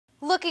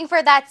Looking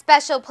for that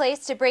special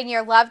place to bring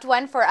your loved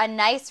one for a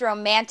nice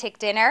romantic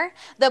dinner?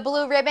 The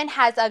Blue Ribbon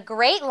has a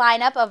great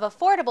lineup of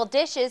affordable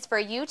dishes for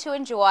you to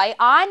enjoy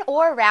on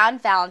or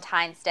around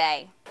Valentine's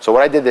Day. So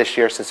what I did this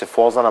year, since it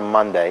falls on a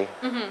Monday,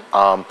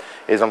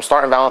 is I'm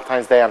starting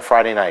Valentine's Day on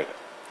Friday night.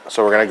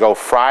 So we're going to go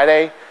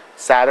Friday,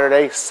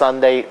 Saturday,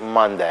 Sunday,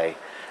 Monday.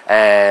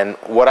 And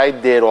what I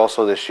did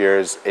also this year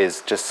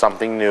is just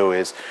something new.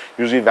 Is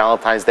usually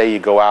Valentine's Day you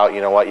go out,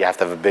 you know what, you have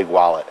to have a big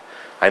wallet.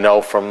 I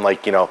know from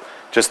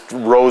just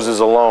roses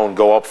alone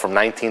go up from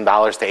 $19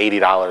 to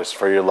 $80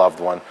 for your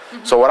loved one.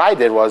 So what I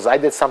did was I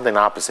did something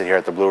opposite here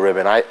at the Blue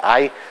Ribbon.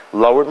 I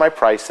lowered my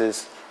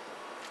prices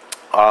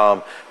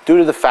due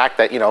to the fact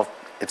that,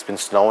 it's been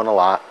snowing a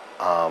lot.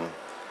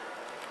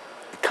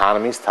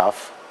 Economy's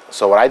tough.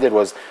 So what I did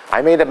was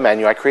I made a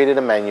menu, I created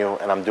a menu,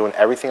 and I'm doing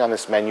everything on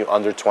this menu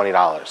under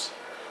 $20.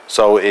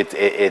 So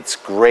it's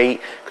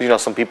great,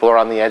 because some people are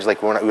on the edge,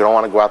 like we don't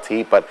want to go out to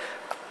eat, but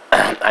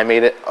I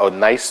made it a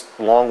nice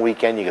long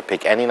weekend. You could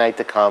pick any night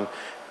to come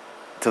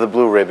to the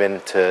Blue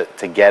Ribbon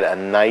to get a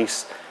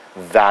nice,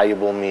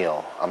 valuable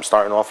meal. I'm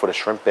starting off with a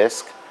shrimp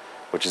bisque,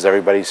 which is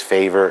everybody's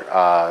favorite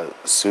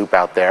soup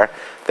out there.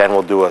 Then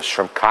we'll do a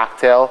shrimp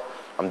cocktail.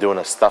 I'm doing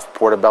a stuffed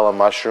portobello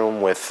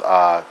mushroom with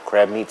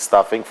crab meat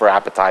stuffing for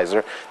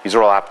appetizer. These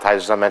are all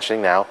appetizers I'm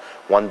mentioning now.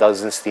 1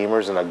 dozen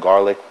steamers and a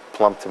garlic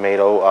plum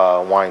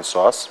tomato wine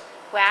sauce.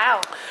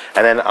 Wow.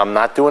 And then I'm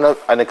not doing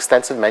an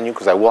extensive menu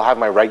because I will have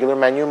my regular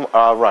menu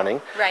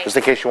running. Right. Just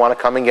in case you want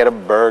to come and get a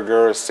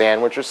burger, a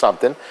sandwich, or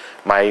something.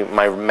 My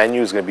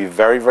menu is going to be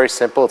very, very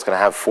simple. It's going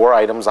to have 4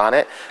 items on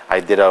it. I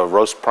did a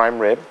roast prime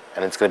rib,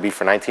 and it's going to be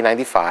for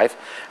 $19.95.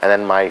 And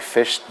then my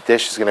fish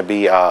dish is going to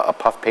be a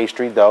puff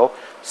pastry dough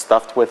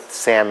stuffed with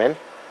salmon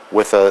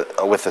with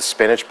a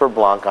spinach beurre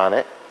blanc on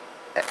it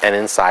and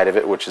inside of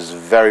it, which is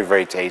very,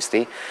 very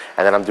tasty.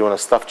 And then I'm doing a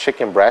stuffed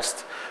chicken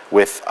breast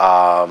with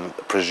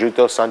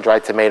prosciutto,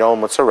 sun-dried tomato, and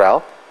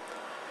mozzarella,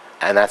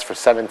 and that's for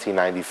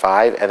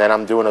 $17.95. And then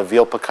I'm doing a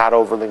veal piccata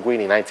over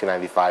linguine,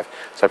 $19.95.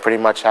 So I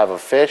pretty much have a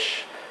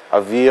fish, a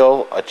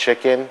veal, a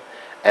chicken,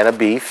 and a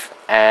beef.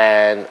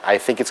 And I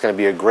think it's going to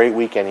be a great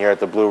weekend here at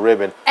the Blue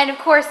Ribbon. And of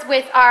course,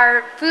 with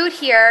our food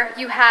here,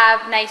 you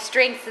have nice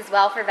drinks as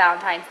well for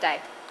Valentine's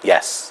Day.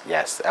 Yes,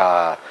 yes.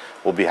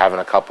 We'll be having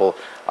a couple.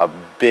 A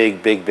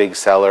big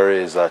seller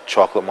is a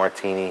chocolate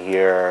martini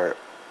here.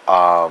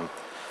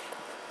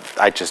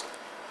 I just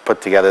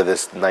put together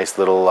this nice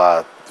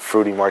little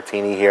fruity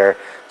martini here.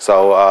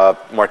 So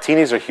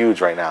martinis are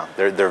huge right now.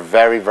 They're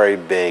very, very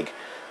big.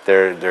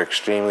 They're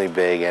extremely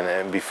big.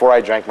 And before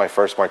I drank my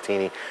first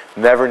martini,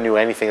 never knew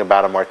anything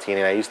about a martini.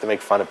 And I used to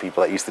make fun of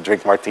people that used to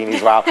drink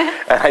martinis. Wow.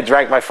 And I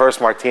drank my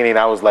first martini, and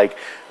I was like,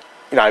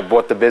 I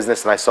bought the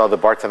business, and I saw the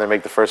bartender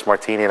make the first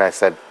martini, and I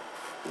said,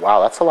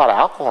 wow, that's a lot of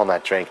alcohol in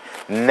that drink.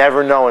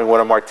 Never knowing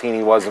what a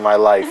martini was in my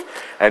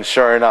life. And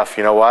sure enough,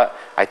 you know what?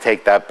 I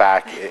take that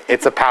back.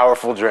 It's a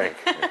powerful drink.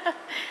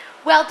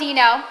 Well,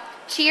 Dino,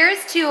 cheers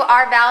to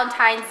our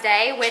Valentine's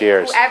Day with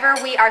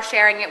whoever we are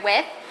sharing it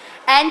with.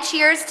 And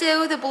cheers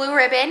to the Blue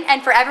Ribbon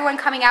and for everyone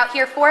coming out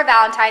here for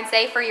Valentine's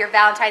Day for your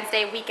Valentine's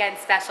Day weekend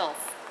specials.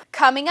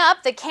 Coming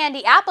up, the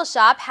Candy Apple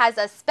Shop has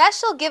a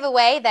special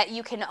giveaway that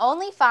you can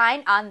only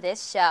find on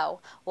this show.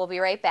 We'll be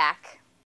right back.